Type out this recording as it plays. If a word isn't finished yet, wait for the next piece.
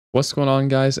What's going on,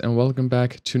 guys, and welcome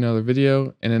back to another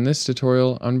video. And in this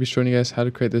tutorial, I'm going to be showing you guys how to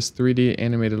create this 3D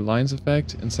animated lines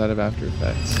effect inside of After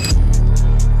Effects.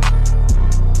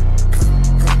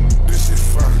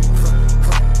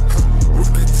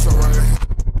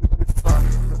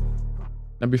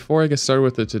 Now, before I get started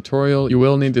with the tutorial, you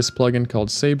will need this plugin called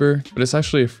Saber, but it's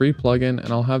actually a free plugin, and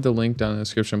I'll have the link down in the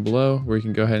description below where you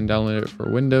can go ahead and download it for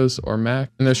Windows or Mac.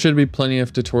 And there should be plenty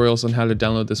of tutorials on how to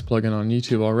download this plugin on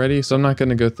YouTube already, so I'm not going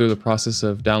to go through the process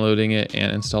of downloading it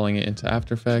and installing it into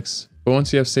After Effects. But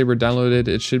once you have Saber downloaded,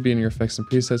 it should be in your effects and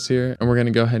presets here, and we're going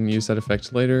to go ahead and use that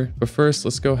effect later. But first,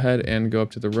 let's go ahead and go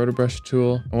up to the rotor brush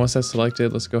tool. And once that's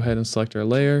selected, let's go ahead and select our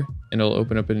layer, and it'll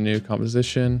open up in a new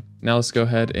composition. Now let's go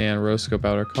ahead and rotoscope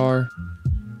out our car.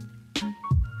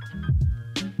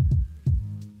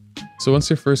 So once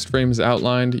your first frame is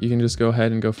outlined, you can just go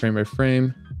ahead and go frame by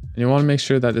frame. And you want to make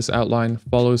sure that this outline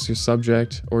follows your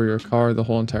subject or your car the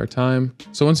whole entire time.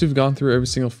 So once you've gone through every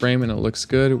single frame and it looks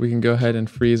good, we can go ahead and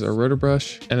freeze our rotor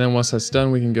brush. And then once that's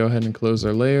done, we can go ahead and close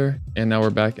our layer. And now we're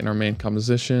back in our main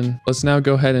composition. Let's now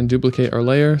go ahead and duplicate our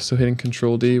layer. So hitting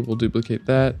Control D will duplicate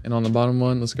that. And on the bottom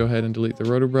one, let's go ahead and delete the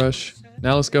rotor brush.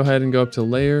 Now let's go ahead and go up to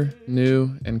Layer,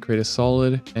 New, and create a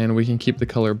solid. And we can keep the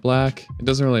color black. It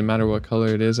doesn't really matter what color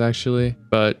it is actually,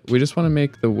 but we just want to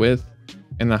make the width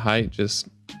and the height just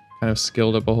kind of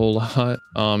scaled up a whole lot.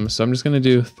 So I'm just going to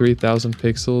do 3000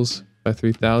 pixels by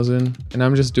 3000. And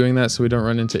I'm just doing that so we don't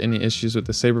run into any issues with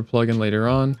the Saber plugin later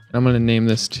on. And I'm going to name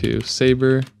this to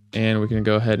Saber, and we can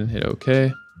go ahead and hit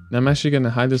OK. Now I'm actually going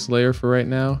to hide this layer for right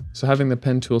now. So having the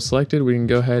pen tool selected, we can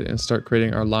go ahead and start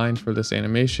creating our line for this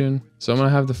animation. So I'm going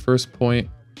to have the first point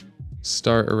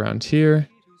start around here.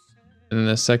 And then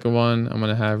the second one I'm going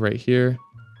to have right here.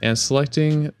 And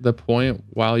selecting the point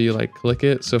while you click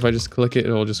it. So if I just click it,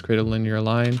 it'll just create a linear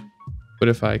line. But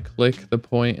if I click the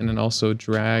point and then also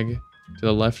drag to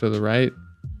the left or the right,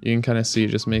 you can kind of see it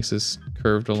just makes this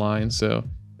curved line. So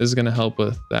this is going to help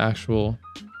with the actual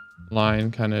line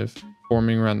kind of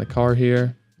forming around the car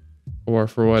here, or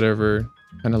for whatever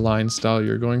kind of line style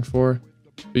you're going for.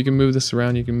 But you can move this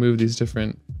around. You can move these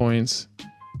different points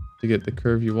to get the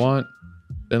curve you want.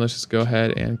 Then let's just go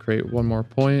ahead and create one more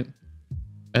point.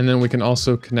 And then we can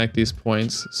also connect these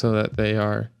points so that they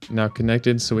are now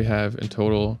connected. So we have in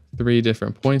total 3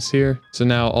 different points here. So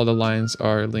now all the lines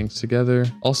are linked together.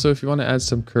 Also, if you want to add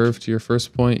some curve to your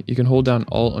first point, you can hold down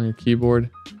Alt on your keyboard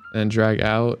and drag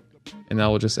out. And that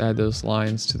will just add those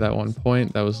lines to that one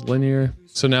point that was linear.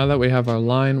 So now that we have our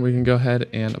line, we can go ahead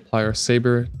and apply our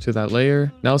Saber to that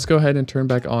layer. Now let's go ahead and turn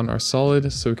back on our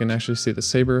solid so we can actually see the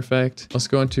Saber effect. Let's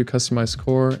go into Customize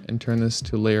Core and turn this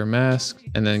to Layer Mask,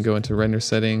 and then go into Render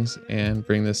Settings and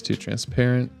bring this to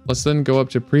Transparent. Let's then go up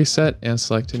to Preset and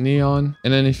select Neon.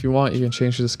 And then if you want, you can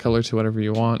change this color to whatever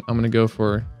you want. I'm going to go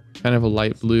for kind of a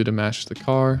light blue to match the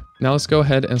car. Now let's go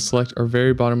ahead and select our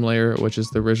very bottom layer, which is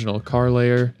the original car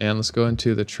layer. And let's go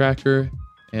into the tracker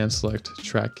and select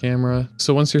track camera.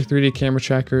 So once your 3D camera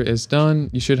tracker is done,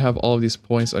 you should have all of these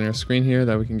points on your screen here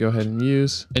that we can go ahead and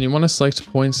use. And you want to select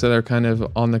points that are kind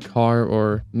of on the car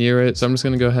or near it. So I'm just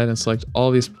going to go ahead and select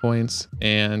all these points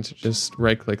and just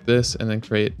right click this and then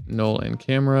create null and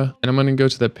camera. And I'm going to go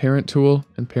to the parent tool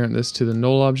and parent this to the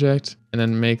null object, and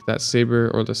then make that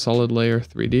Saber or the solid layer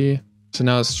 3D. So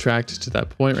now it's tracked to that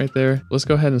point right there. Let's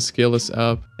go ahead and scale this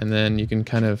up, and then you can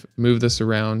kind of move this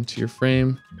around to your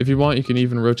frame. If you want, you can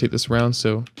even rotate this around.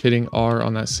 So hitting R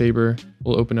on that Saber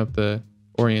will open up the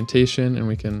orientation, and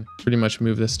we can pretty much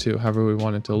move this to however we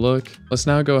want it to look. Let's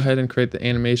now go ahead and create the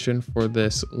animation for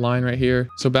this line right here.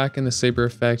 So back in the Saber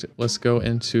effect, let's go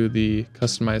into the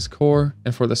Customize Core,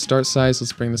 and for the start size,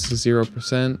 let's bring this to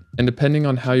 0%. And depending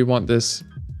on how you want this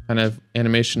kind of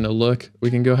animation to look, we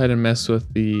can go ahead and mess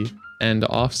with the end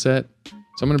offset.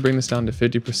 So I'm going to bring this down to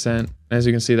 50%. And as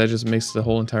you can see, that just makes the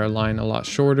whole entire line a lot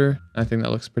shorter. I think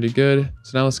that looks pretty good.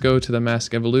 So now let's go to the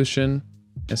mask evolution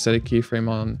and set a keyframe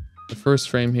on the first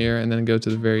frame here, and then go to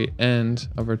the very end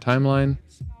of our timeline,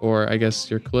 or I guess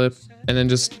your clip, and then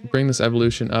just bring this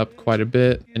evolution up quite a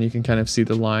bit, and you can kind of see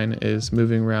the line is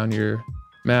moving around your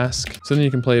mask. So then you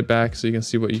can play it back so you can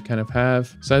see what you kind of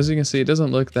have. So as you can see, it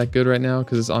doesn't look that good right now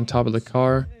because it's on top of the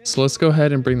car. So let's go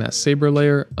ahead and bring that Saber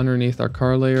layer underneath our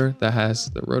car layer that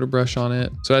has the rotor brush on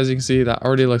it. So as you can see, that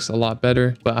already looks a lot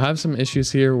better, but I have some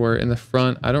issues here where in the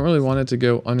front, I don't really want it to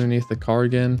go underneath the car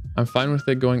again. I'm fine with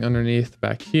it going underneath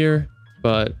back here,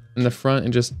 but in the front, it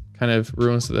just kind of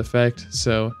ruins the effect.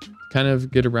 So kind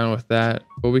of get around with that,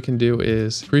 what we can do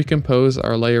is pre-compose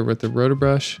our layer with the rotor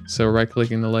brush. So right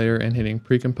clicking the layer and hitting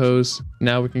pre-compose.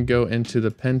 Now we can go into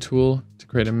the pen tool to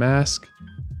create a mask,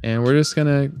 and we're just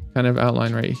gonna kind of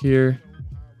outline right here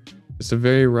Just a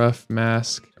very rough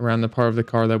mask around the part of the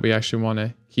car that we actually want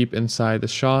to keep inside the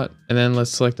shot. And then let's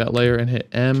select that layer and hit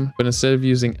M, but instead of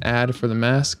using add for the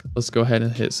mask, let's go ahead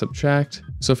and hit subtract.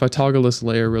 So if I toggle this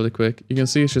layer really quick, you can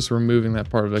see it's just removing that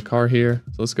part of the car here.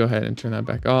 So let's go ahead and turn that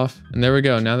back off. And there we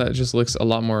go. Now that just looks a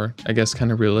lot more, I guess,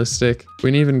 kind of realistic. We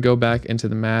can even go back into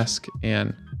the mask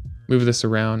and move this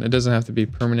around. It doesn't have to be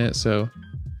permanent. So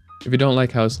if you don't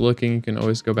like how it's looking, you can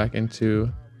always go back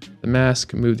into the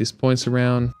mask, move these points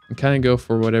around, and kind of go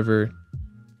for whatever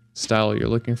style you're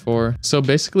looking for. So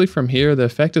basically from here, the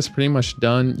effect is pretty much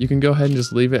done. You can go ahead and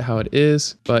just leave it how it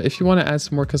is. But if you want to add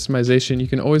some more customization, you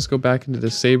can always go back into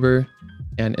the Saber.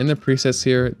 And in the presets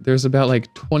here, there's about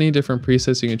like 20 different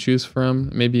presets you can choose from,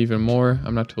 maybe even more.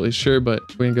 I'm not totally sure, but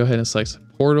we can go ahead and select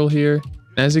portal here.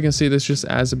 And as you can see, this just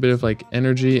adds a bit of like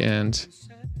energy and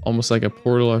almost like a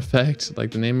portal effect,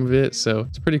 like the name of it. So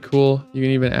it's pretty cool. You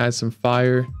can even add some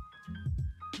fire.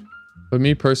 But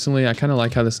me personally, I kind of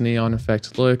like how this neon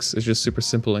effect looks. It's just super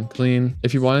simple and clean.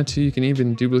 If you wanted to, you can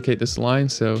even duplicate this line.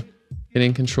 So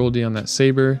hitting Control D on that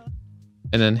Saber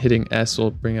and then hitting S will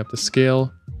bring up the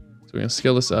scale. So we're going to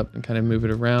scale this up and kind of move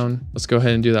it around. Let's go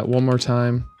ahead and do that one more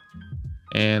time.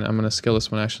 And I'm going to scale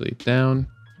this one actually down.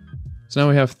 So now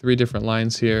we have 3 different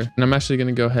lines here. And I'm actually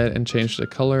going to go ahead and change the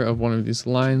color of one of these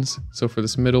lines. So for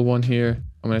this middle one here,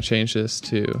 I'm going to change this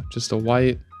to just a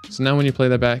white. So now when you play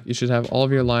that back, you should have all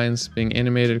of your lines being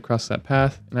animated across that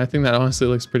path. And I think that honestly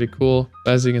looks pretty cool.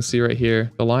 But as you can see right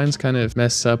here, the lines kind of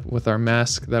mess up with our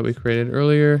mask that we created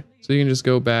earlier. So you can just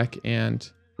go back and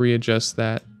readjust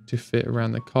that to fit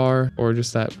around the car, or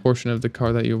just that portion of the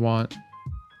car that you want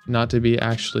not to be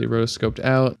actually rotoscoped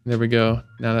out. There we go.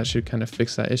 Now that should kind of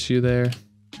fix that issue there.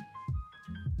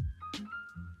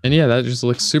 And yeah, that just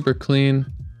looks super clean.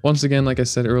 Once again, like I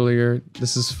said earlier,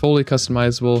 this is fully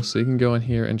customizable, so you can go in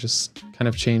here and just kind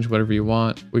of change whatever you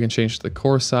want. We can change the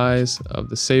core size of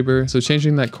the Saber. So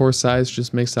changing that core size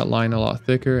just makes that line a lot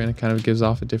thicker and it kind of gives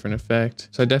off a different effect.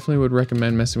 So I definitely would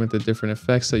recommend messing with the different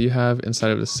effects that you have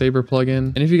inside of the Saber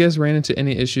plugin. And if you guys ran into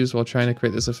any issues while trying to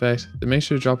create this effect, then make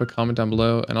sure to drop a comment down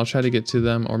below and I'll try to get to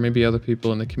them, or maybe other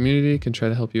people in the community can try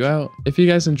to help you out. If you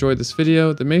guys enjoyed this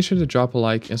video, then make sure to drop a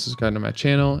like and subscribe to my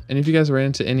channel. And if you guys ran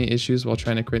into any issues while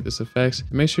trying to create this effect,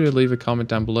 make sure to leave a comment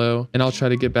down below and I'll try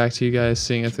to get back to you guys,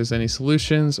 seeing if there's any solutions,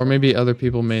 or maybe other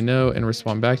people may know and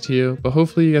respond back to you. But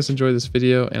hopefully you guys enjoyed this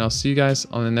video and I'll see you guys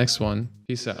on the next one.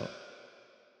 Peace out.